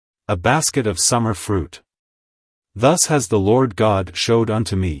a basket of summer fruit. Thus has the Lord God showed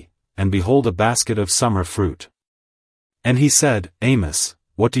unto me, and behold a basket of summer fruit. And he said, Amos,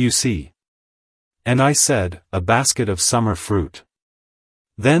 what do you see? And I said, a basket of summer fruit.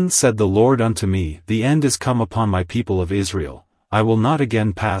 Then said the Lord unto me, the end is come upon my people of Israel, I will not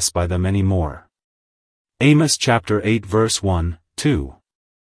again pass by them any more. Amos chapter 8 verse 1, 2.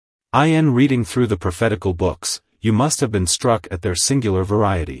 In reading through the prophetical books, you must have been struck at their singular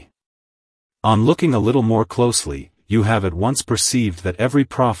variety. On looking a little more closely, you have at once perceived that every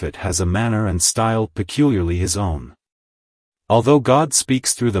prophet has a manner and style peculiarly his own. Although God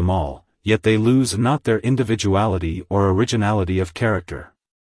speaks through them all, yet they lose not their individuality or originality of character.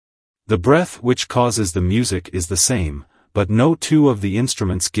 The breath which causes the music is the same, but no two of the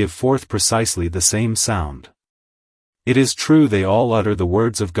instruments give forth precisely the same sound. It is true they all utter the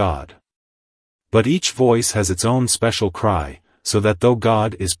words of God. But each voice has its own special cry, so that though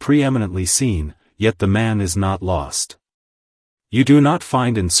God is preeminently seen, yet the man is not lost. You do not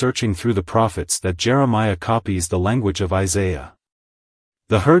find in searching through the prophets that Jeremiah copies the language of Isaiah.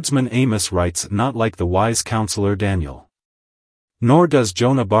 The herdsman Amos writes not like the wise counselor Daniel. Nor does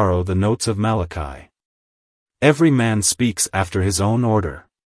Jonah borrow the notes of Malachi. Every man speaks after his own order.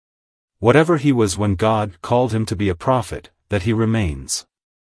 Whatever he was when God called him to be a prophet, that he remains.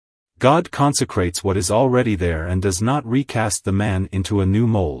 God consecrates what is already there and does not recast the man into a new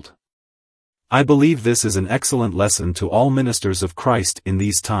mold. I believe this is an excellent lesson to all ministers of Christ in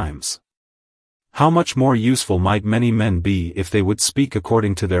these times. How much more useful might many men be if they would speak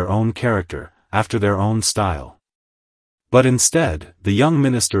according to their own character, after their own style. But instead, the young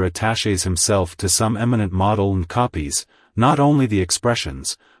minister attaches himself to some eminent model and copies, not only the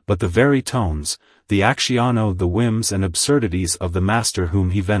expressions, but the very tones, the actiono, the whims and absurdities of the master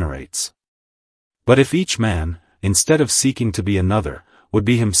whom he venerates. But if each man, instead of seeking to be another, would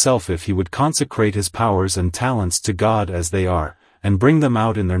be himself, if he would consecrate his powers and talents to God as they are, and bring them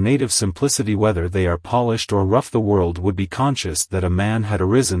out in their native simplicity whether they are polished or rough, the world would be conscious that a man had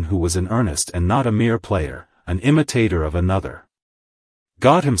arisen who was in earnest and not a mere player, an imitator of another.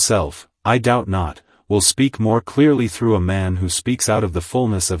 God himself, I doubt not, will speak more clearly through a man who speaks out of the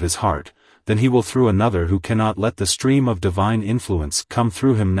fullness of his heart, than he will through another who cannot let the stream of divine influence come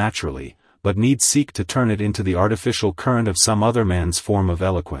through him naturally, but needs seek to turn it into the artificial current of some other man's form of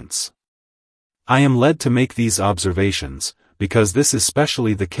eloquence. I am led to make these observations, because this is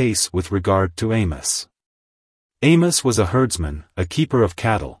specially the case with regard to Amos. Amos was a herdsman, a keeper of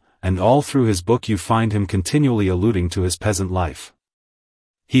cattle, and all through his book you find him continually alluding to his peasant life.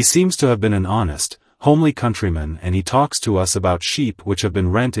 He seems to have been an honest, homely countryman, and he talks to us about sheep which have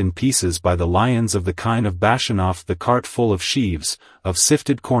been rent in pieces by the lions of the kine of Bashan, off the cart full of sheaves, of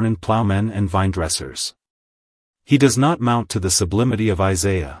sifted corn and ploughmen and vine-dressers. He does not mount to the sublimity of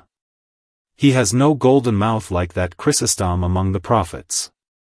Isaiah. He has no golden mouth like that Chrysostom among the prophets.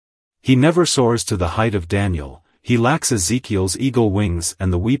 He never soars to the height of Daniel, he lacks Ezekiel's eagle wings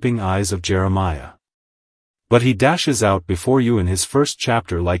and the weeping eyes of Jeremiah. But he dashes out before you in his first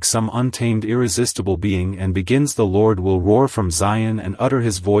chapter like some untamed irresistible being, and begins, the Lord will roar from Zion and utter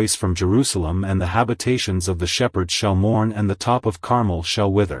his voice from Jerusalem, and the habitations of the shepherds shall mourn and the top of Carmel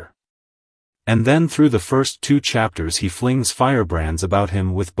shall wither. And then through the first 2 chapters he flings firebrands about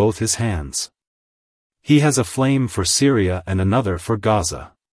him with both his hands. He has a flame for Syria and another for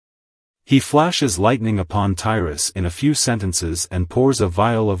Gaza. He flashes lightning upon Tyrus in a few sentences and pours a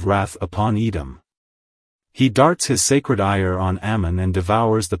vial of wrath upon Edom. He darts his sacred ire on Ammon and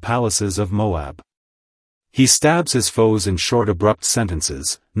devours the palaces of Moab. He stabs his foes in short abrupt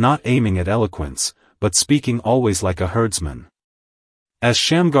sentences, not aiming at eloquence, but speaking always like a herdsman. As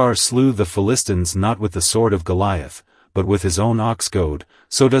Shamgar slew the Philistines not with the sword of Goliath, but with his own ox goad,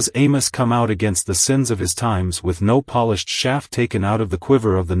 so does Amos come out against the sins of his times with no polished shaft taken out of the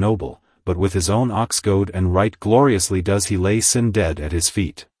quiver of the noble, but with his own ox goad, and right gloriously does he lay sin dead at his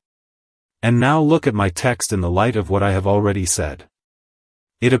feet. And now look at my text in the light of what I have already said.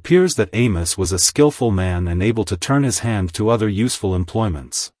 It appears that Amos was a skillful man and able to turn his hand to other useful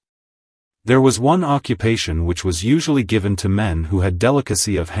employments. There was one occupation which was usually given to men who had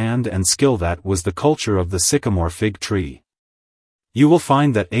delicacy of hand and skill, that was the culture of the sycamore fig tree. You will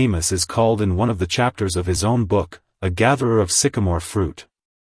find that Amos is called in one of the chapters of his own book, a gatherer of sycamore fruit.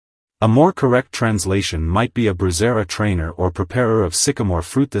 A more correct translation might be a bruzera trainer or preparer of sycamore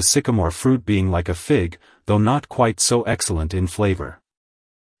fruit, the sycamore fruit being like a fig, though not quite so excellent in flavor.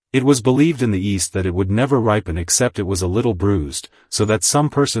 It was believed in the East that it would never ripen except it was a little bruised, so that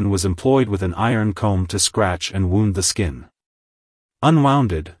some person was employed with an iron comb to scratch and wound the skin.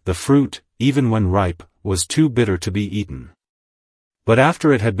 Unwounded, the fruit, even when ripe, was too bitter to be eaten. But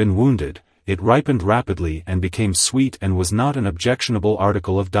after it had been wounded, it ripened rapidly and became sweet and was not an objectionable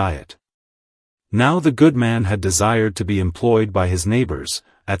article of diet. Now the good man had desired to be employed by his neighbors,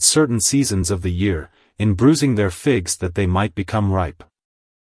 at certain seasons of the year, in bruising their figs that they might become ripe.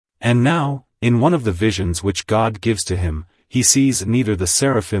 And now, in one of the visions which God gives to him, he sees neither the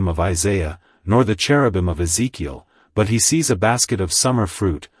seraphim of Isaiah, nor the cherubim of Ezekiel, but he sees a basket of summer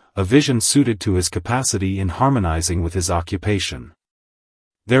fruit, a vision suited to his capacity in harmonizing with his occupation.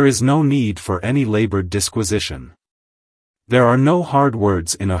 There is no need for any labored disquisition. There are no hard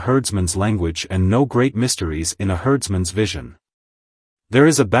words in a herdsman's language and no great mysteries in a herdsman's vision. There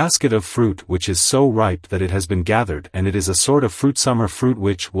is a basket of fruit which is so ripe that it has been gathered, and it is a sort of summer fruit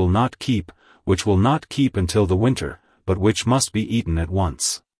which will not keep until the winter, but which must be eaten at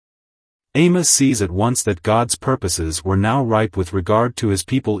once. Amos sees at once that God's purposes were now ripe with regard to his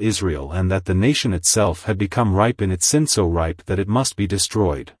people Israel, and that the nation itself had become ripe in its sin, so ripe that it must be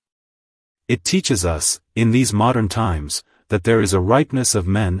destroyed. It teaches us, in these modern times, that there is a ripeness of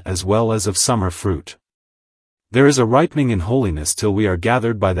men as well as of summer fruit. There is a ripening in holiness till we are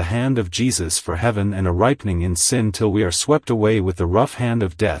gathered by the hand of Jesus for heaven, and a ripening in sin till we are swept away with the rough hand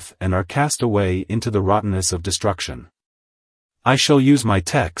of death and are cast away into the rottenness of destruction. I shall use my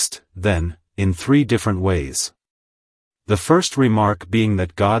text, then, in 3 different ways. The first remark being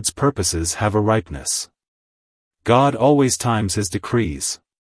that God's purposes have a ripeness. God always times his decrees.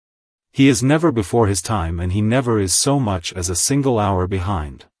 He is never before his time, and he never is so much as a single hour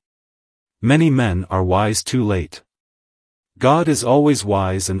behind. Many men are wise too late. God is always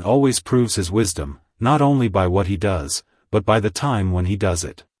wise and always proves his wisdom, not only by what he does, but by the time when he does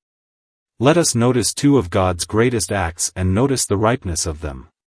it. Let us notice 2 of God's greatest acts and notice the ripeness of them.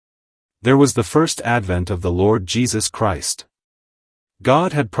 There was the first advent of the Lord Jesus Christ.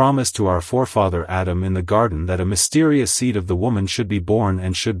 God had promised to our forefather Adam in the garden that a mysterious seed of the woman should be born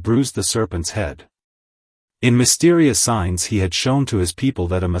and should bruise the serpent's head. In mysterious signs he had shown to his people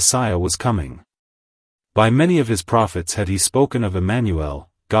that a Messiah was coming. By many of his prophets had he spoken of Emmanuel,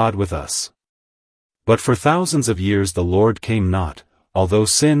 God with us. But for thousands of years the Lord came not. Although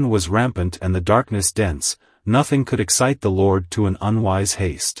sin was rampant and the darkness dense, nothing could excite the Lord to an unwise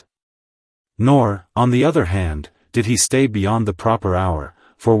haste. Nor, on the other hand, did he stay beyond the proper hour,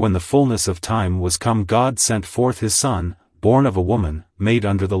 for when the fullness of time was come God sent forth his Son, born of a woman, made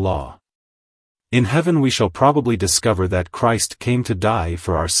under the law. In heaven we shall probably discover that Christ came to die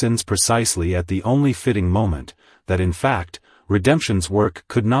for our sins precisely at the only fitting moment, that in fact, redemption's work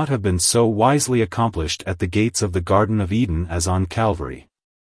could not have been so wisely accomplished at the gates of the Garden of Eden as on Calvary.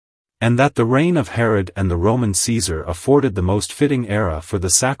 And that the reign of Herod and the Roman Caesar afforded the most fitting era for the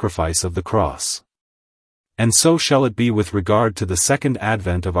sacrifice of the cross. And so shall it be with regard to the second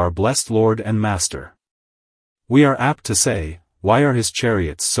advent of our blessed Lord and Master. We are apt to say, why are his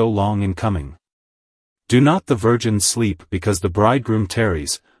chariots so long in coming? Do not the virgins sleep because the bridegroom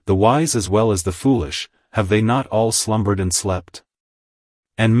tarries, the wise as well as the foolish? Have they not all slumbered and slept?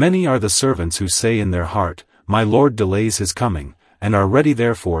 And many are the servants who say in their heart, My Lord delays his coming, and are ready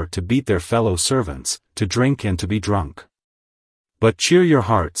therefore to beat their fellow servants, to drink and to be drunk. But cheer your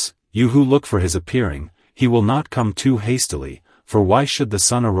hearts, you who look for his appearing, he will not come too hastily, for why should the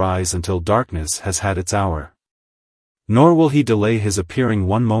sun arise until darkness has had its hour? Nor will he delay his appearing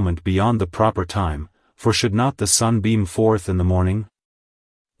one moment beyond the proper time, for should not the sun beam forth in the morning?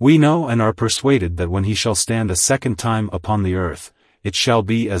 We know and are persuaded that when he shall stand a second time upon the earth, it shall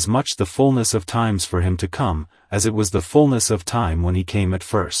be as much the fullness of times for him to come, as it was the fullness of time when he came at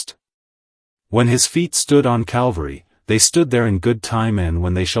first. When his feet stood on Calvary, they stood there in good time, and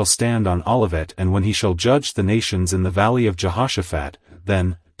when they shall stand on Olivet, and when he shall judge the nations in the valley of Jehoshaphat,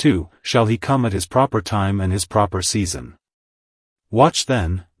 then, too, shall he come at his proper time and his proper season. Watch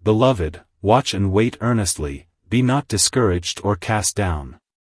then, beloved, watch and wait earnestly, be not discouraged or cast down.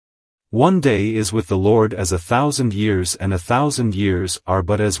 One day is with the Lord as 1,000 years, and 1,000 years are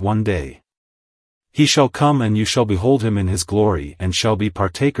but as one day. He shall come and you shall behold him in his glory, and shall be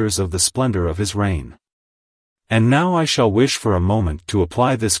partakers of the splendor of his reign. And now I shall wish for a moment to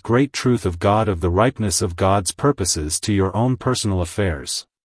apply this great truth of God, of the ripeness of God's purposes, to your own personal affairs.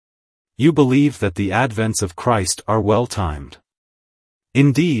 You believe that the advents of Christ are well timed.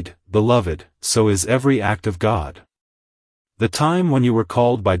 Indeed, beloved, so is every act of God. The time when you were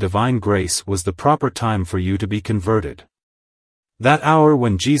called by divine grace was the proper time for you to be converted. That hour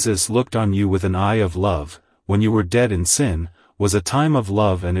when Jesus looked on you with an eye of love, when you were dead in sin, was a time of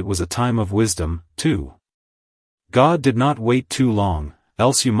love, and it was a time of wisdom, too. God did not wait too long,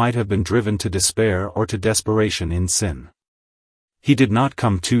 else you might have been driven to despair or to desperation in sin. He did not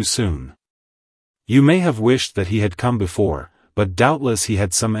come too soon. You may have wished that he had come before, but doubtless he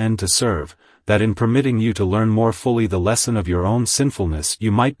had some end to serve, that in permitting you to learn more fully the lesson of your own sinfulness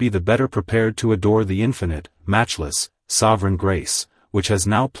you might be the better prepared to adore the infinite, matchless, sovereign grace, which has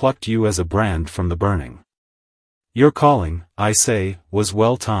now plucked you as a brand from the burning. Your calling, I say, was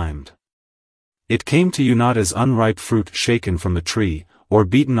well timed. It came to you not as unripe fruit shaken from the tree, or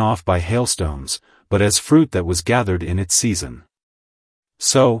beaten off by hailstones, but as fruit that was gathered in its season.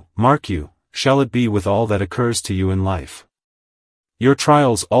 So, mark you, shall it be with all that occurs to you in life. Your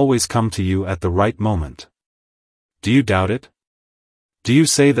trials always come to you at the right moment. Do you doubt it? Do you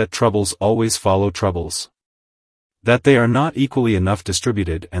say that troubles always follow troubles? That they are not equally enough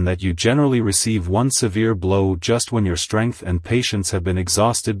distributed and that you generally receive one severe blow just when your strength and patience have been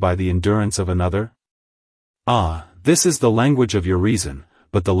exhausted by the endurance of another? Ah, this is the language of your reason,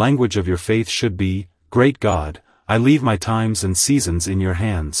 but the language of your faith should be, Great God, I leave my times and seasons in your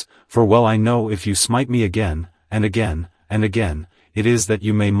hands, for well I know if you smite me again, and again, and again, it is that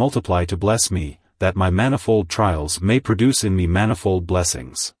you may multiply to bless me, that my manifold trials may produce in me manifold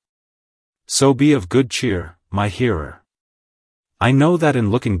blessings. So be of good cheer, my hearer. I know that in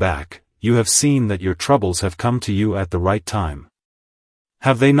looking back, you have seen that your troubles have come to you at the right time.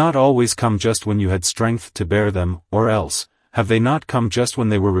 Have they not always come just when you had strength to bear them, or else, have they not come just when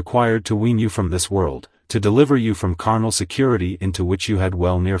they were required to wean you from this world, to deliver you from carnal security into which you had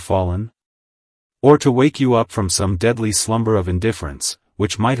well near fallen? Or to wake you up from some deadly slumber of indifference,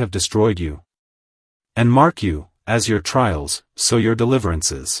 which might have destroyed you? And mark you, as your trials, so your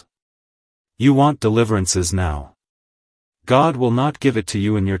deliverances. You want deliverances now. God will not give it to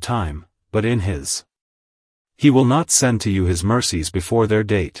you in your time, but in His. He will not send to you His mercies before their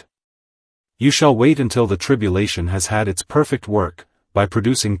date. You shall wait until the tribulation has had its perfect work, by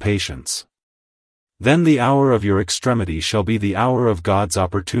producing patience. Then the hour of your extremity shall be the hour of God's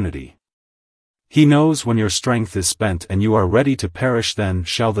opportunity. He knows when your strength is spent and you are ready to perish, then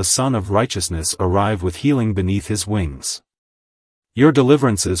shall the Son of Righteousness arrive with healing beneath His wings. Your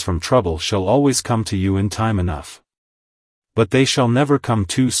deliverances from trouble shall always come to you in time enough. But they shall never come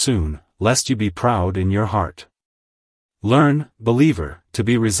too soon, lest you be proud in your heart. Learn, believer, to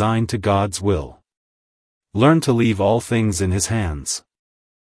be resigned to God's will. Learn to leave all things in His hands.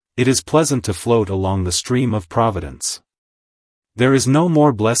 It is pleasant to float along the stream of providence. There is no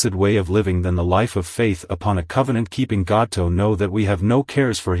more blessed way of living than the life of faith upon a covenant-keeping God. To know that we have no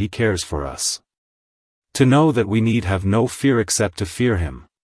cares, for He cares for us. To know that we need have no fear except to fear Him.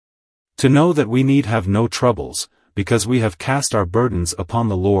 To know that we need have no troubles, because we have cast our burdens upon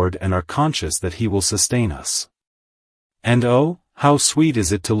the Lord and are conscious that He will sustain us. And oh, how sweet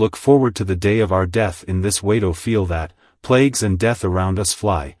is it to look forward to the day of our death in this way, to feel that, plagues and death around us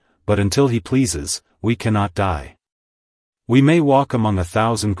fly, but until He pleases, we cannot die. We may walk among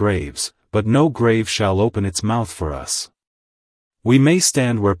 1,000 graves, but no grave shall open its mouth for us. We may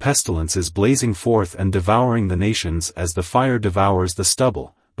stand where pestilence is blazing forth and devouring the nations as the fire devours the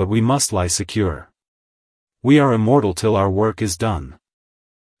stubble, but we must lie secure. We are immortal till our work is done.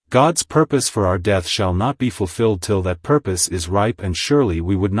 God's purpose for our death shall not be fulfilled till that purpose is ripe, and surely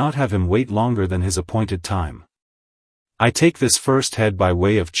we would not have Him wait longer than His appointed time. I take this first head by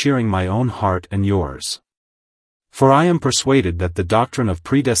way of cheering my own heart and yours. For I am persuaded that the doctrine of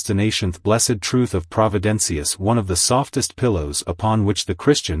predestination, blessed truth of providentias, one of the softest pillows upon which the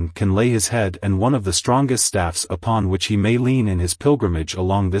Christian can lay his head and one of the strongest staffs upon which he may lean in his pilgrimage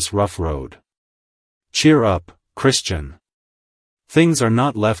along this rough road. Cheer up, Christian. Things are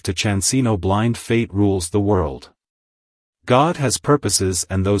not left to chance. No blind fate rules the world. God has purposes,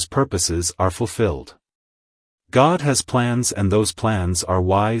 and those purposes are fulfilled. God has plans, and those plans are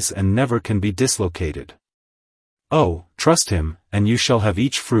wise and never can be dislocated. Oh, trust Him, and you shall have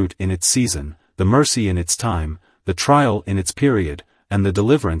each fruit in its season, the mercy in its time, the trial in its period, and the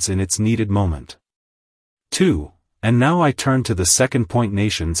deliverance in its needed moment. 2. And now I turn to the second point.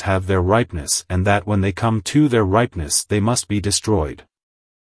 Nations have their ripeness, and that when they come to their ripeness they must be destroyed.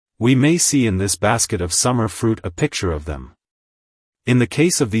 We may see in this basket of summer fruit a picture of them. In the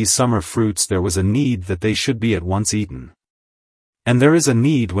case of these summer fruits there was a need that they should be at once eaten. And there is a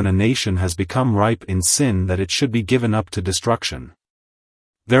need when a nation has become ripe in sin that it should be given up to destruction.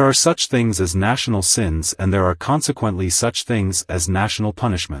 There are such things as national sins, and there are consequently such things as national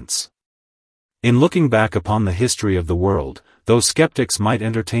punishments. In looking back upon the history of the world, though skeptics might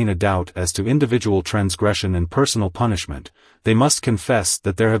entertain a doubt as to individual transgression and personal punishment, they must confess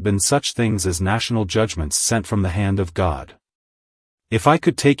that there have been such things as national judgments sent from the hand of God. If I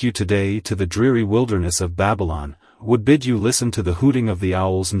could take you today to the dreary wilderness of Babylon, would bid you listen to the hooting of the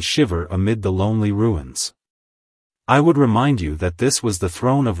owls and shiver amid the lonely ruins, I would remind you that this was the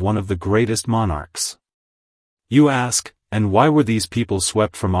throne of one of the greatest monarchs. You ask, And why were these people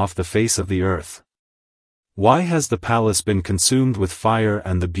swept from off the face of the earth? Why has the palace been consumed with fire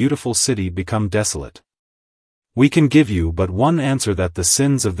and the beautiful city become desolate? We can give you but one answer: that the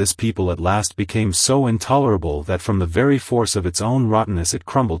sins of this people at last became so intolerable that from the very force of its own rottenness it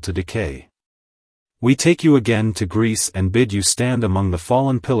crumbled to decay. We take you again to Greece and bid you stand among the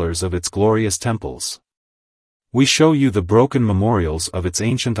fallen pillars of its glorious temples. We show you the broken memorials of its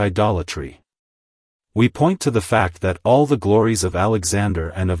ancient idolatry. We point to the fact that all the glories of Alexander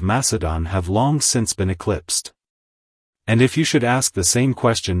and of Macedon have long since been eclipsed. And if you should ask the same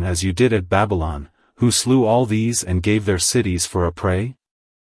question as you did at Babylon, who slew all these and gave their cities for a prey?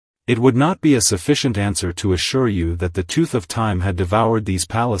 It would not be a sufficient answer to assure you that the tooth of time had devoured these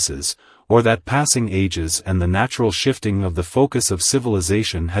palaces, or that passing ages and the natural shifting of the focus of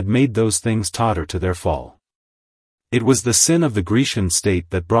civilization had made those things totter to their fall. It was the sin of the Grecian state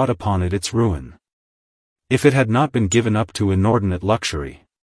that brought upon it its ruin. If it had not been given up to inordinate luxury,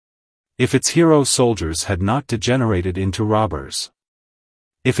 if its hero soldiers had not degenerated into robbers,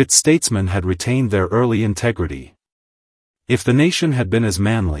 if its statesmen had retained their early integrity, if the nation had been as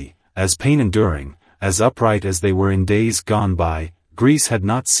manly, as pain-enduring, as upright as they were in days gone by, Greece had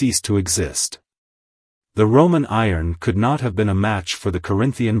not ceased to exist. The Roman iron could not have been a match for the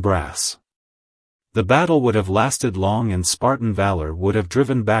Corinthian brass. The battle would have lasted long and Spartan valor would have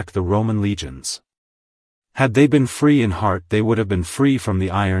driven back the Roman legions. Had they been free in heart, they would have been free from the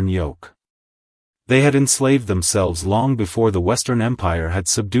iron yoke. They had enslaved themselves long before the Western Empire had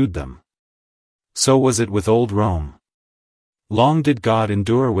subdued them. So was it with old Rome. Long did God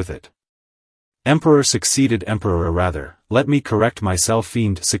endure with it. Emperor succeeded emperor, or rather, let me correct myself,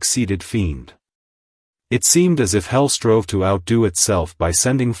 fiend succeeded fiend. It seemed as if hell strove to outdo itself by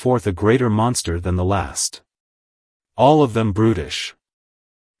sending forth a greater monster than the last. All of them brutish.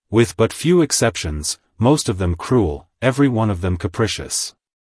 With but few exceptions, most of them cruel, every one of them capricious.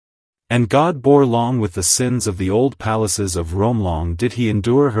 And God bore long with the sins of the old palaces of Rome. Long did he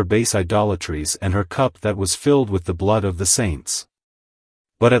endure her base idolatries and her cup that was filled with the blood of the saints.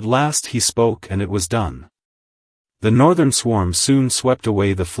 But at last he spoke, and it was done. The northern swarm soon swept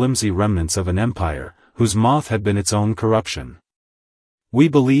away the flimsy remnants of an empire, whose moth had been its own corruption. We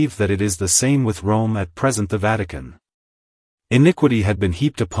believe that it is the same with Rome at present, the Vatican. Iniquity had been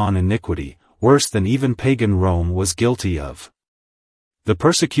heaped upon iniquity, worse than even pagan Rome was guilty of. The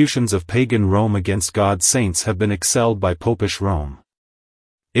persecutions of pagan Rome against God's saints have been excelled by popish Rome.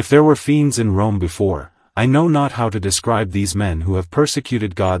 If there were fiends in Rome before, I know not how to describe these men who have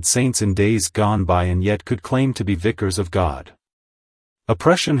persecuted God's saints in days gone by and yet could claim to be vicars of God.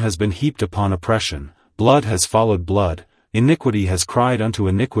 Oppression has been heaped upon oppression, blood has followed blood, iniquity has cried unto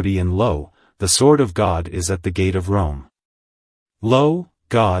iniquity, and lo, the sword of God is at the gate of Rome. Lo,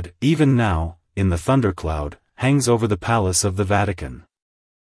 God, even now, in the thundercloud, hangs over the palace of the Vatican.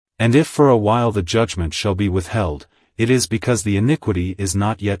 And if for a while the judgment shall be withheld, it is because the iniquity is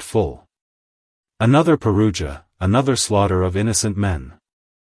not yet full. Another Perugia, another slaughter of innocent men.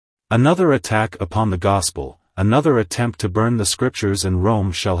 Another attack upon the gospel, another attempt to burn the scriptures, and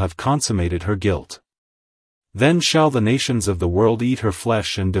Rome shall have consummated her guilt. Then shall the nations of the world eat her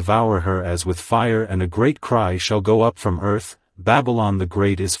flesh and devour her as with fire, and a great cry shall go up from earth, Babylon the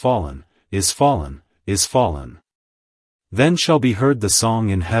great is fallen, is fallen, is fallen. Then shall be heard the song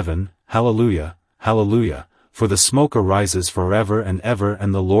in heaven, Hallelujah, Hallelujah, for the smoke arises forever and ever,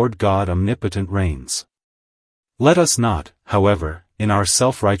 and the Lord God omnipotent reigns. Let us not, however, in our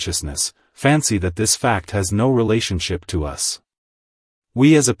self-righteousness, fancy that this fact has no relationship to us.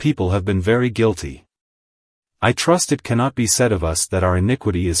 We as a people have been very guilty. I trust it cannot be said of us that our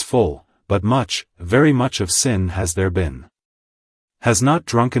iniquity is full, but much, very much of sin has there been. Has not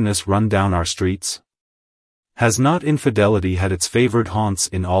drunkenness run down our streets? Has not infidelity had its favored haunts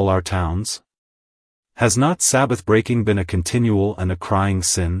in all our towns? Has not Sabbath-breaking been a continual and a crying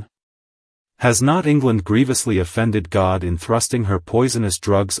sin? Has not England grievously offended God in thrusting her poisonous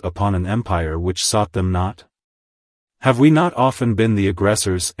drugs upon an empire which sought them not? Have we not often been the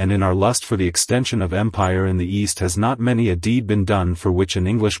aggressors, and in our lust for the extension of empire in the East has not many a deed been done for which an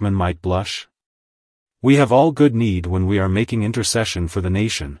Englishman might blush? We have all good need, when we are making intercession for the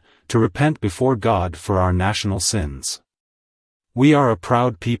nation, to repent before God for our national sins. We are a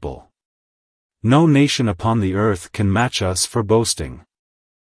proud people. No nation upon the earth can match us for boasting.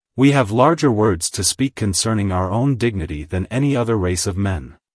 We have larger words to speak concerning our own dignity than any other race of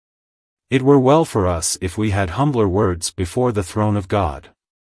men. It were well for us if we had humbler words before the throne of God.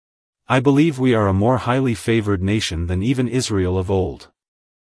 I believe we are a more highly favored nation than even Israel of old.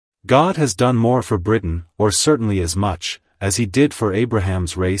 God has done more for Britain, or certainly as much, as he did for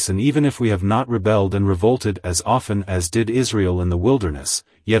Abraham's race, and even if we have not rebelled and revolted as often as did Israel in the wilderness,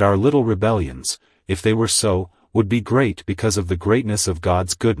 yet our little rebellions, if they were so, would be great because of the greatness of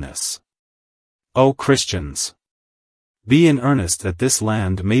God's goodness. O Christians! Be in earnest that this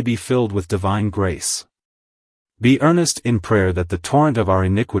land may be filled with divine grace. Be earnest in prayer that the torrent of our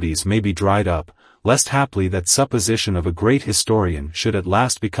iniquities may be dried up, lest haply that supposition of a great historian should at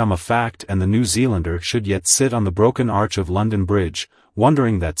last become a fact, and the New Zealander should yet sit on the broken arch of London Bridge,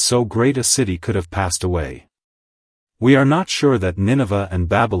 wondering that so great a city could have passed away. We are not sure that Nineveh and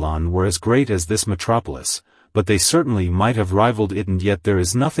Babylon were as great as this metropolis, but they certainly might have rivaled it, and yet there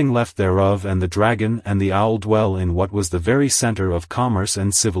is nothing left thereof, and the dragon and the owl dwell in what was the very center of commerce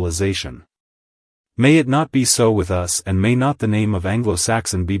and civilization. May it not be so with us, and may not the name of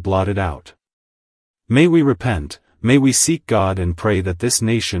Anglo-Saxon be blotted out. May we repent, may we seek God and pray that this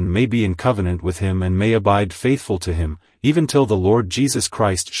nation may be in covenant with Him and may abide faithful to Him, even till the Lord Jesus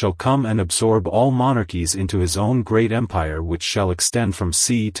Christ shall come and absorb all monarchies into His own great empire, which shall extend from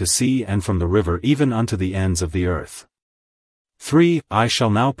sea to sea and from the river even unto the ends of the earth. 3. I shall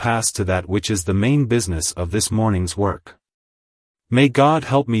now pass to that which is the main business of this morning's work. May God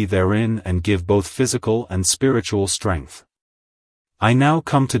help me therein and give both physical and spiritual strength. I now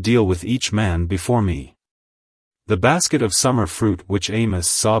come to deal with each man before me. The basket of summer fruit which Amos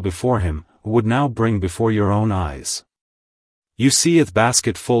saw before him, would now bring before your own eyes. You see a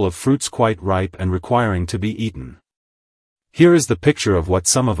basket full of fruits quite ripe and requiring to be eaten. Here is the picture of what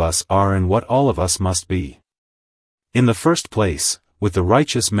some of us are and what all of us must be. In the first place, with the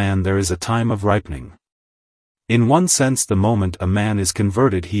righteous man there is a time of ripening. In one sense, the moment a man is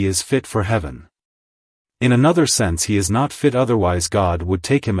converted he is fit for heaven. In another sense he is not fit, otherwise God would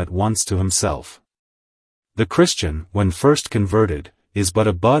take him at once to Himself. The Christian, when first converted, is but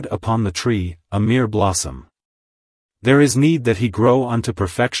a bud upon the tree, a mere blossom. There is need that he grow unto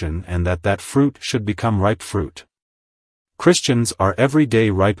perfection, and that fruit should become ripe fruit. Christians are every day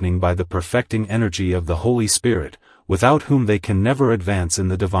ripening by the perfecting energy of the Holy Spirit, without whom they can never advance in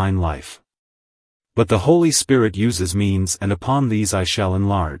the divine life. But the Holy Spirit uses means, and upon these I shall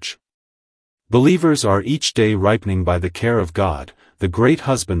enlarge. Believers are each day ripening by the care of God, the great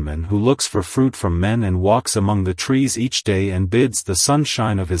husbandman who looks for fruit from men and walks among the trees each day and bids the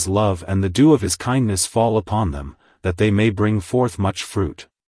sunshine of His love and the dew of His kindness fall upon them, that they may bring forth much fruit.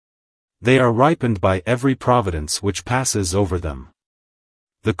 They are ripened by every providence which passes over them.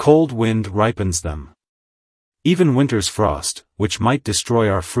 The cold wind ripens them. Even winter's frost, which might destroy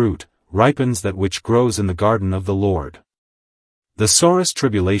our fruit, ripens that which grows in the garden of the Lord. The sorest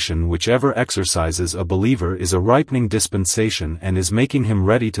tribulation which ever exercises a believer is a ripening dispensation and is making him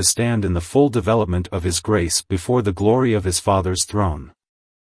ready to stand in the full development of His grace before the glory of His Father's throne.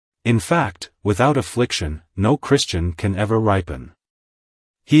 In fact, without affliction, no Christian can ever ripen.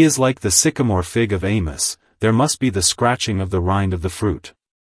 He is like the sycamore fig of Amos, there must be the scratching of the rind of the fruit.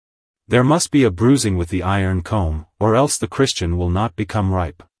 There must be a bruising with the iron comb, or else the Christian will not become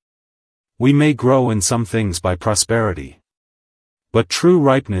ripe. We may grow in some things by prosperity. But true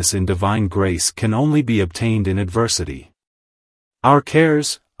ripeness in divine grace can only be obtained in adversity. Our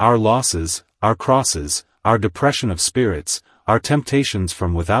cares, our losses, our crosses, our depression of spirits, our temptations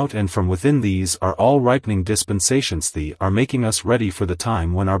from without and from within, these are all ripening dispensations. They are making us ready for the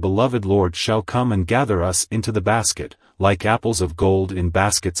time when our beloved Lord shall come and gather us into the basket, like apples of gold in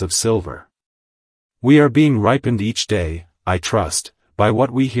baskets of silver. We are being ripened each day, I trust, by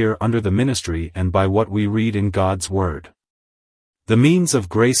what we hear under the ministry and by what we read in God's Word. The means of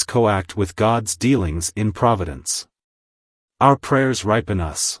grace coact with God's dealings in providence. Our prayers ripen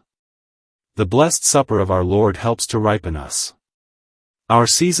us. The blessed supper of our Lord helps to ripen us. Our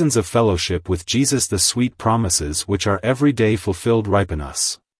seasons of fellowship with Jesus, the sweet promises which are every day fulfilled, ripen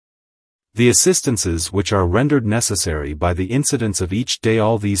us. The assistances which are rendered necessary by the incidents of each day,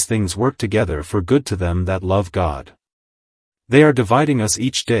 all these things work together for good to them that love God. They are dividing us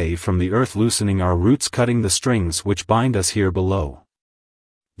each day from the earth, loosening our roots, cutting the strings which bind us here below.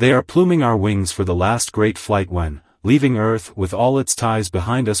 They are pluming our wings for the last great flight when, leaving earth with all its ties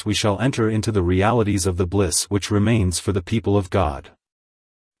behind us, we shall enter into the realities of the bliss which remains for the people of God.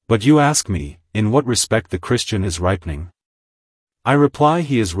 But you ask me, in what respect the Christian is ripening? I reply,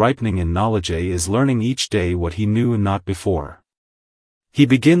 he is ripening in knowledge. Is learning each day what he knew not before. He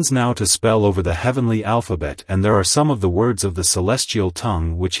begins now to spell over the heavenly alphabet, and there are some of the words of the celestial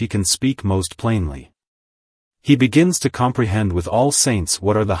tongue which he can speak most plainly. He begins to comprehend with all saints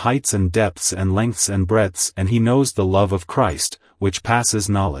what are the heights and depths and lengths and breadths, and he knows the love of Christ, which passes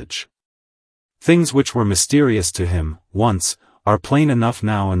knowledge. Things which were mysterious to him, once, are plain enough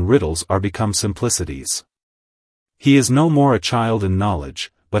now, and riddles are become simplicities. He is no more a child in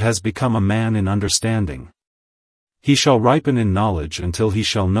knowledge, but has become a man in understanding. He shall ripen in knowledge until he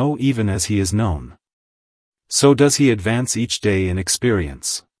shall know even as he is known. So does he advance each day in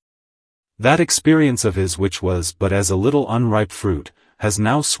experience. That experience of his which was but as a little unripe fruit, has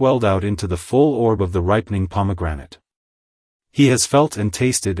now swelled out into the full orb of the ripening pomegranate. He has felt and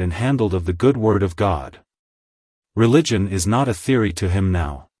tasted and handled of the good word of God. Religion is not a theory to him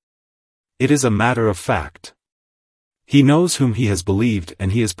now. It is a matter of fact. He knows whom he has believed,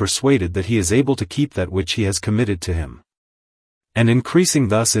 and he is persuaded that he is able to keep that which he has committed to him. And increasing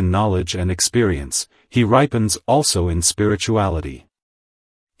thus in knowledge and experience, he ripens also in spirituality.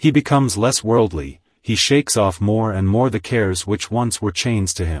 He becomes less worldly, he shakes off more and more the cares which once were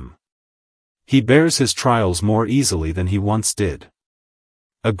chains to him. He bears his trials more easily than he once did.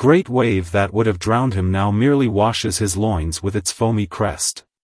 A great wave that would have drowned him now merely washes his loins with its foamy crest.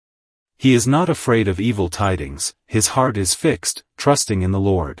 He is not afraid of evil tidings, his heart is fixed, trusting in the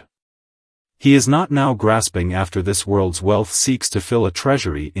Lord. He is not now grasping after this world's wealth, seeks to fill a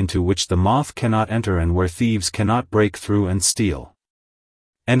treasury into which the moth cannot enter and where thieves cannot break through and steal.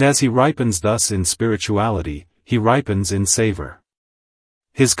 And as he ripens thus in spirituality, he ripens in savor.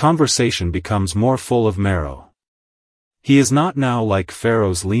 His conversation becomes more full of marrow. He is not now like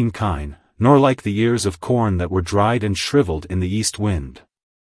Pharaoh's lean kine, nor like the ears of corn that were dried and shriveled in the east wind.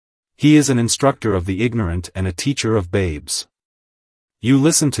 He is an instructor of the ignorant and a teacher of babes. You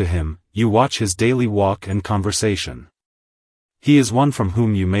listen to him, you watch his daily walk and conversation. He is one from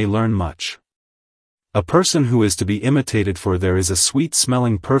whom you may learn much. A person who is to be imitated, for there is a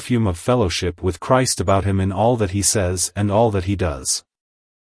sweet-smelling perfume of fellowship with Christ about him in all that he says and all that he does.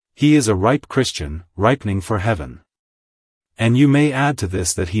 He is a ripe Christian, ripening for heaven. And you may add to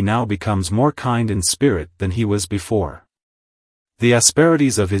this that he now becomes more kind in spirit than he was before. The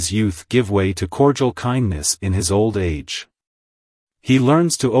asperities of his youth give way to cordial kindness in his old age. He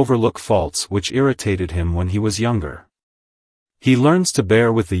learns to overlook faults which irritated him when he was younger. He learns to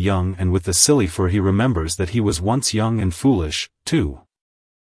bear with the young and with the silly, for he remembers that he was once young and foolish, too.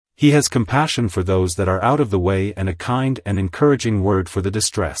 He has compassion for those that are out of the way and a kind and encouraging word for the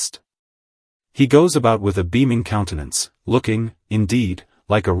distressed. He goes about with a beaming countenance, looking, indeed,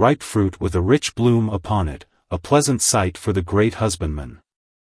 like a ripe fruit with a rich bloom upon it, a pleasant sight for the great husbandman.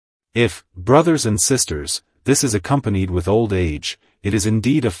 If, brothers and sisters, this is accompanied with old age, it is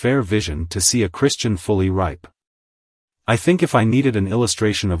indeed a fair vision to see a Christian fully ripe. I think if I needed an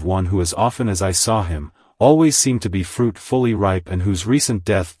illustration of one who as often as I saw him, always seemed to be fruit fully ripe and whose recent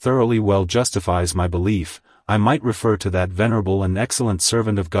death thoroughly well justifies my belief, I might refer to that venerable and excellent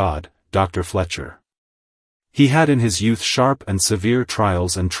servant of God, Dr. Fletcher. He had in his youth sharp and severe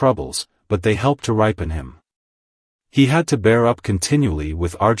trials and troubles, but they helped to ripen him. He had to bear up continually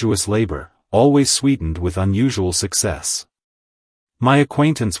with arduous labor, always sweetened with unusual success. My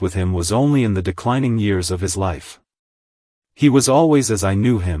acquaintance with him was only in the declining years of his life. He was always, as I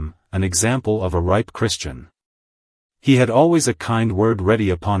knew him, an example of a ripe Christian. He had always a kind word ready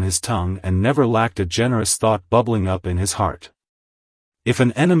upon his tongue and never lacked a generous thought bubbling up in his heart. If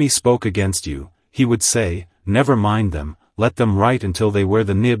an enemy spoke against you, he would say, "Never mind them, let them write until they wear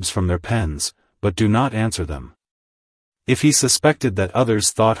the nibs from their pens, but do not answer them." If he suspected that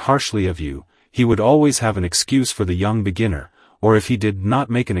others thought harshly of you, he would always have an excuse for the young beginner, or if he did not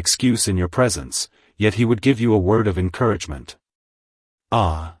make an excuse in your presence, yet he would give you a word of encouragement.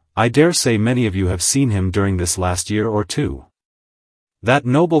 Ah, I dare say many of you have seen him during this last year or two. That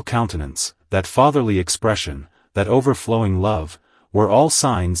noble countenance, that fatherly expression, that overflowing love, were all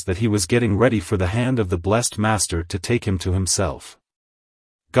signs that he was getting ready for the hand of the blessed Master to take him to himself.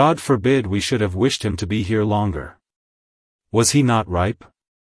 God forbid we should have wished him to be here longer. Was he not ripe?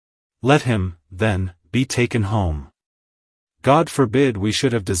 Let him, then, be taken home. God forbid we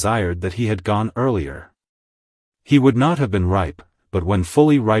should have desired that he had gone earlier. He would not have been ripe, but when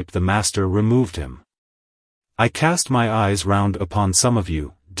fully ripe the Master removed him. I cast my eyes round upon some of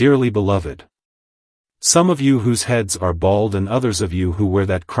you, dearly beloved. Some of you whose heads are bald and others of you who wear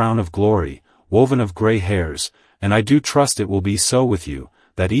that crown of glory, woven of grey hairs, and I do trust it will be so with you,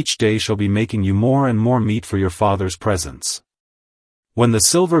 that each day shall be making you more and more meet for your Father's presence. When the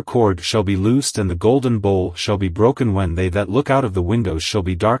silver cord shall be loosed and the golden bowl shall be broken, when they that look out of the windows shall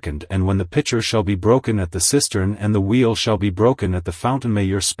be darkened, and when the pitcher shall be broken at the cistern and the wheel shall be broken at the fountain, may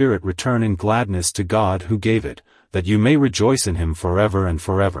your spirit return in gladness to God who gave it, that you may rejoice in him forever and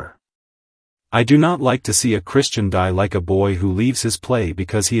forever. I do not like to see a Christian die like a boy who leaves his play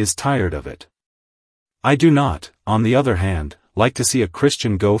because he is tired of it. I do not, on the other hand, like to see a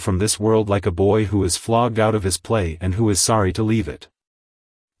Christian go from this world like a boy who is flogged out of his play and who is sorry to leave it.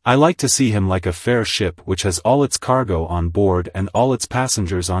 I like to see him like a fair ship which has all its cargo on board and all its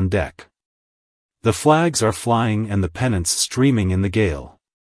passengers on deck. The flags are flying and the pennants streaming in the gale.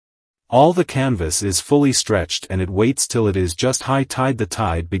 All the canvas is fully stretched and it waits till it is just high tide. The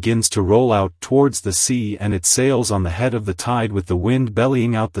tide begins to roll out towards the sea and it sails on the head of the tide with the wind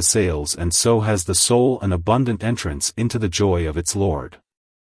bellying out the sails, and so has the soul an abundant entrance into the joy of its Lord.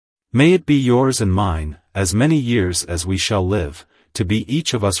 May it be yours and mine, as many years as we shall live, to be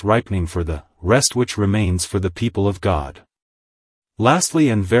each of us ripening for the rest which remains for the people of God. Lastly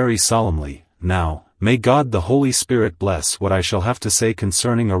and very solemnly, now, may God the Holy Spirit bless what I shall have to say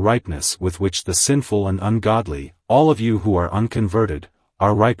concerning a ripeness with which the sinful and ungodly, all of you who are unconverted,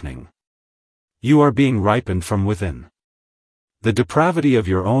 are ripening. You are being ripened from within. The depravity of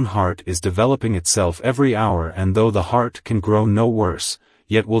your own heart is developing itself every hour, and though the heart can grow no worse,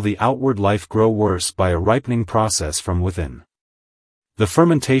 yet will the outward life grow worse by a ripening process from within. The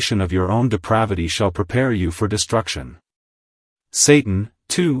fermentation of your own depravity shall prepare you for destruction. Satan,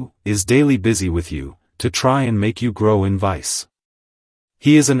 too, is daily busy with you, to try and make you grow in vice.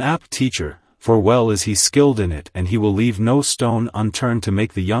 He is an apt teacher, for well is he skilled in it, and he will leave no stone unturned to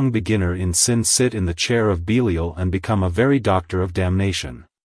make the young beginner in sin sit in the chair of Belial and become a very doctor of damnation.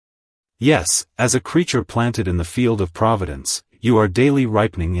 Yes, as a creature planted in the field of providence, you are daily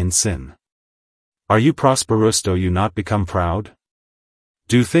ripening in sin. Are you prosperous, do you not become proud?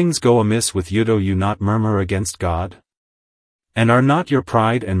 Do things go amiss with you, do you not murmur against God? And are not your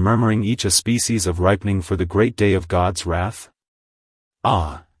pride and murmuring each a species of ripening for the great day of God's wrath?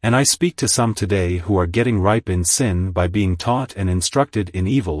 Ah, and I speak to some today who are getting ripe in sin by being taught and instructed in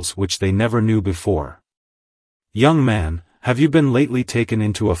evils which they never knew before. Young man, have you been lately taken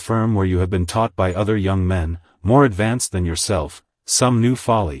into a firm where you have been taught by other young men, more advanced than yourself, some new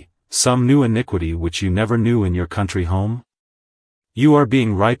folly, some new iniquity which you never knew in your country home? You are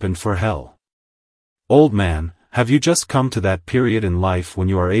being ripened for hell. Old man, have you just come to that period in life when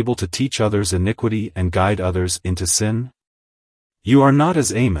you are able to teach others iniquity and guide others into sin? You are not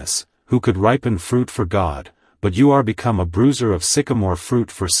as Amos, who could ripen fruit for God, but you are become a bruiser of sycamore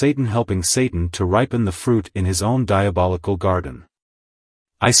fruit for Satan, helping Satan to ripen the fruit in his own diabolical garden.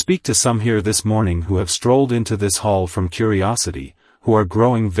 I speak to some here this morning who have strolled into this hall from curiosity, who are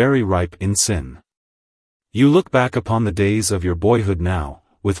growing very ripe in sin. You look back upon the days of your boyhood now,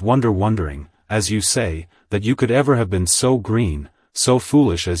 with wonder, wondering, as you say, that you could ever have been so green, so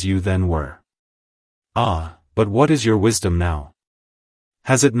foolish as you then were. Ah, but what is your wisdom now?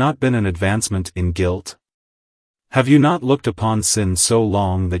 Has it not been an advancement in guilt? Have you not looked upon sin so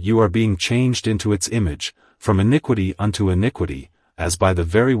long that you are being changed into its image, from iniquity unto iniquity, as by the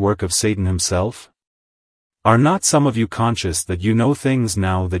very work of Satan himself? Are not some of you conscious that you know things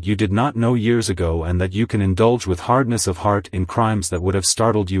now that you did not know years ago, and that you can indulge with hardness of heart in crimes that would have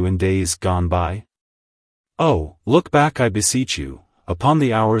startled you in days gone by? Oh, look back, I beseech you, upon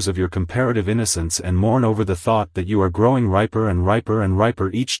the hours of your comparative innocence, and mourn over the thought that you are growing riper and riper and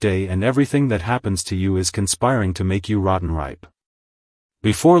riper each day, and everything that happens to you is conspiring to make you rotten ripe.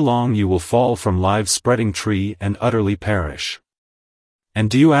 Before long you will fall from live spreading tree and utterly perish. And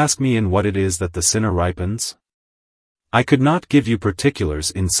do you ask me in what it is that the sinner ripens? I could not give you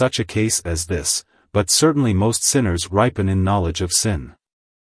particulars in such a case as this, but certainly most sinners ripen in knowledge of sin.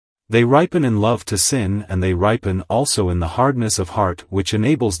 They ripen in love to sin, and they ripen also in the hardness of heart which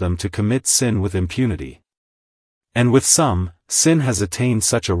enables them to commit sin with impunity. And with some, sin has attained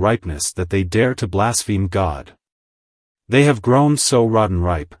such a ripeness that they dare to blaspheme God. They have grown so rotten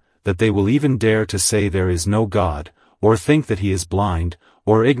ripe, that they will even dare to say there is no God, or think that he is blind,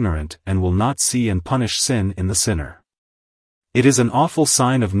 or ignorant, and will not see and punish sin in the sinner. It is an awful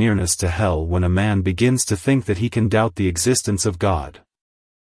sign of nearness to hell when a man begins to think that he can doubt the existence of God.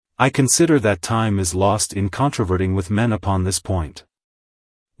 I consider that time is lost in controverting with men upon this point.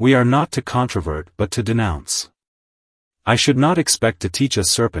 We are not to controvert but to denounce. I should not expect to teach a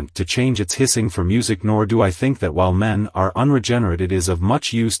serpent to change its hissing for music, nor do I think that while men are unregenerate it is of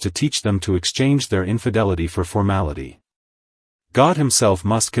much use to teach them to exchange their infidelity for formality. God himself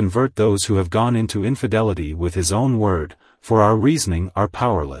must convert those who have gone into infidelity with his own word, for our reasoning are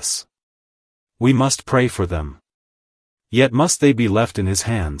powerless. We must pray for them. Yet must they be left in his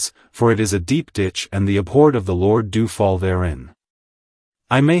hands, for it is a deep ditch, and the abhorred of the Lord do fall therein.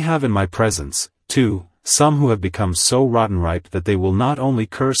 I may have in my presence, too, some who have become so rotten ripe that they will not only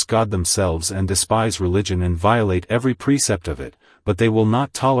curse God themselves and despise religion and violate every precept of it, but they will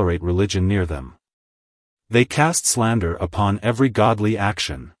not tolerate religion near them. They cast slander upon every godly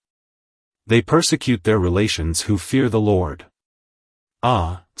action. They persecute their relations who fear the Lord.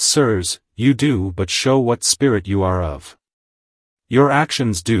 Ah, sirs, you do but show what spirit you are of. Your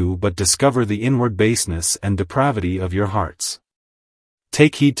actions do but discover the inward baseness and depravity of your hearts.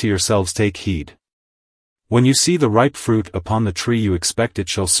 Take heed to yourselves, take heed. When you see the ripe fruit upon the tree, you expect it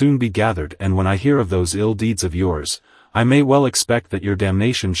shall soon be gathered, and when I hear of those ill deeds of yours, I may well expect that your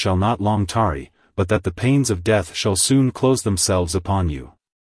damnation shall not long tarry, but that the pains of death shall soon close themselves upon you.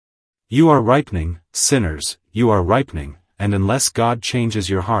 You are ripening, sinners, you are ripening, and unless God changes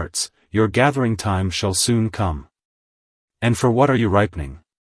your hearts, your gathering time shall soon come. And for what are you ripening?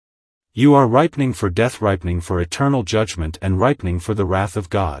 You are ripening for death, ripening for eternal judgment, and ripening for the wrath of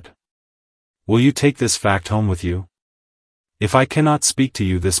God. Will you take this fact home with you? If I cannot speak to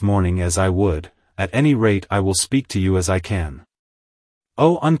you this morning as I would, at any rate I will speak to you as I can.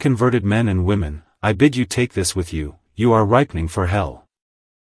 O unconverted men and women, I bid you take this with you, you are ripening for hell.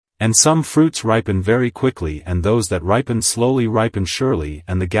 And some fruits ripen very quickly, and those that ripen slowly ripen surely,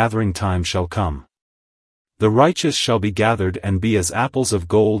 and the gathering time shall come. The righteous shall be gathered and be as apples of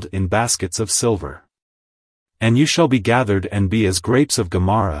gold in baskets of silver. And you shall be gathered and be as grapes of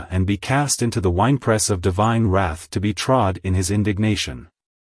Gomorrah, and be cast into the winepress of divine wrath, to be trod in his indignation.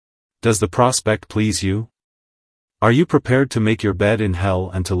 Does the prospect please you? Are you prepared to make your bed in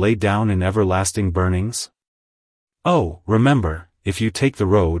hell and to lay down in everlasting burnings? Oh, remember, if you take the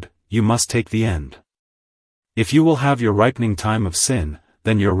road, you must take the end. If you will have your ripening time of sin,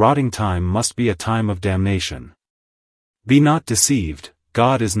 then your rotting time must be a time of damnation. Be not deceived,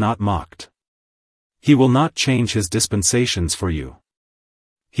 God is not mocked. He will not change his dispensations for you.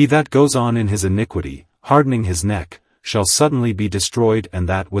 He that goes on in his iniquity, hardening his neck, shall suddenly be destroyed, and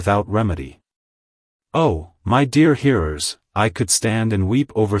that without remedy. Oh, my dear hearers, I could stand and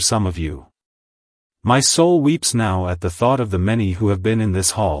weep over some of you. My soul weeps now at the thought of the many who have been in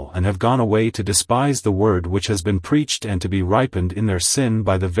this hall and have gone away to despise the word which has been preached, and to be ripened in their sin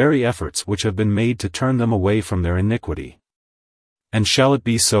by the very efforts which have been made to turn them away from their iniquity. And shall it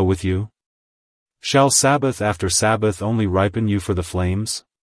be so with you? Shall Sabbath after Sabbath only ripen you for the flames?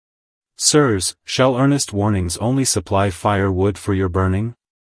 Sirs, shall earnest warnings only supply firewood for your burning?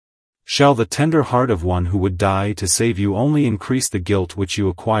 Shall the tender heart of one who would die to save you only increase the guilt which you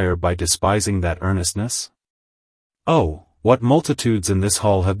acquire by despising that earnestness? Oh, what multitudes in this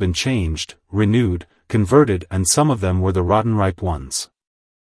hall have been changed, renewed, converted, and some of them were the rotten ripe ones.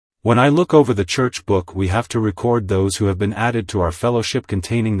 When I look over the church book, we have to record those who have been added to our fellowship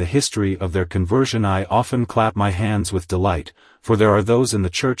containing the history of their conversion. I often clap my hands with delight, for there are those in the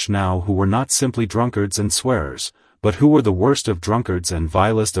church now who were not simply drunkards and swearers, but who were the worst of drunkards and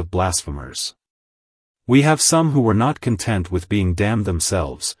vilest of blasphemers. We have some who were not content with being damned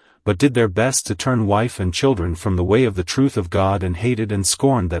themselves, but did their best to turn wife and children from the way of the truth of God, and hated and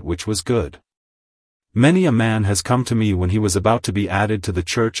scorned that which was good. Many a man has come to me when he was about to be added to the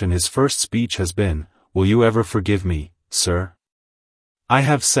church, and his first speech has been, "Will you ever forgive me, sir?" I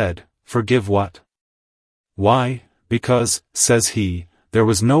have said, "Forgive what?" "Why, because," says he, "there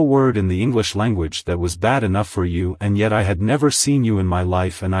was no word in the English language that was bad enough for you, and yet I had never seen you in my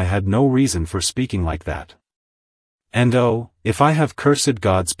life, and I had no reason for speaking like that. And oh, if I have cursed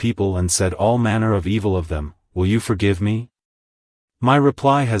God's people and said all manner of evil of them, will you forgive me?" My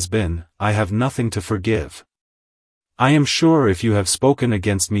reply has been, "I have nothing to forgive. I am sure if you have spoken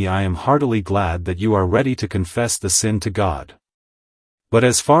against me, I am heartily glad that you are ready to confess the sin to God. But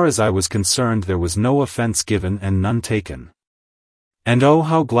as far as I was concerned, there was no offense given and none taken. And oh,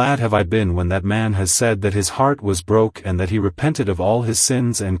 how glad have I been when that man has said that his heart was broke, and that he repented of all his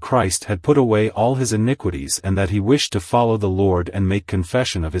sins, and Christ had put away all his iniquities, and that he wished to follow the Lord and make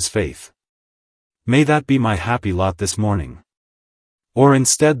confession of his faith. May that be my happy lot this morning. Or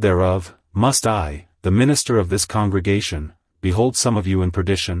instead thereof, must I, the minister of this congregation, behold some of you in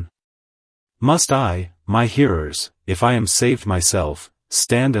perdition? Must I, my hearers, if I am saved myself,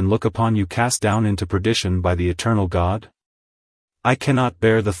 stand and look upon you cast down into perdition by the eternal God? I cannot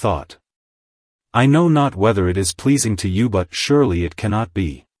bear the thought. I know not whether it is pleasing to you, but surely it cannot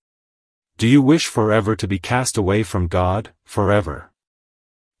be. Do you wish forever to be cast away from God, forever?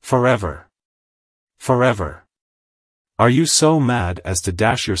 Forever. Forever. Are you so mad as to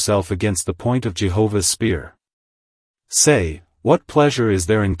dash yourself against the point of Jehovah's spear? Say, what pleasure is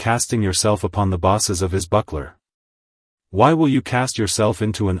there in casting yourself upon the bosses of his buckler? Why will you cast yourself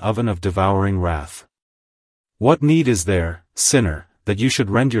into an oven of devouring wrath? What need is there, sinner, that you should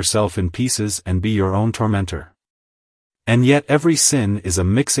rend yourself in pieces and be your own tormentor? And yet every sin is a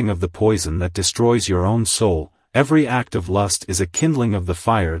mixing of the poison that destroys your own soul, every act of lust is a kindling of the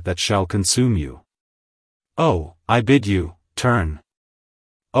fire that shall consume you. Oh, I bid you, turn.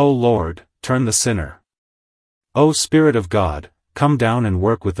 O Lord, turn the sinner. O Spirit of God, come down and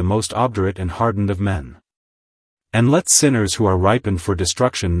work with the most obdurate and hardened of men. And let sinners who are ripened for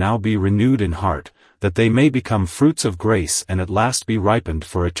destruction now be renewed in heart, that they may become fruits of grace and at last be ripened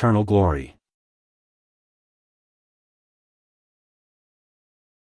for eternal glory.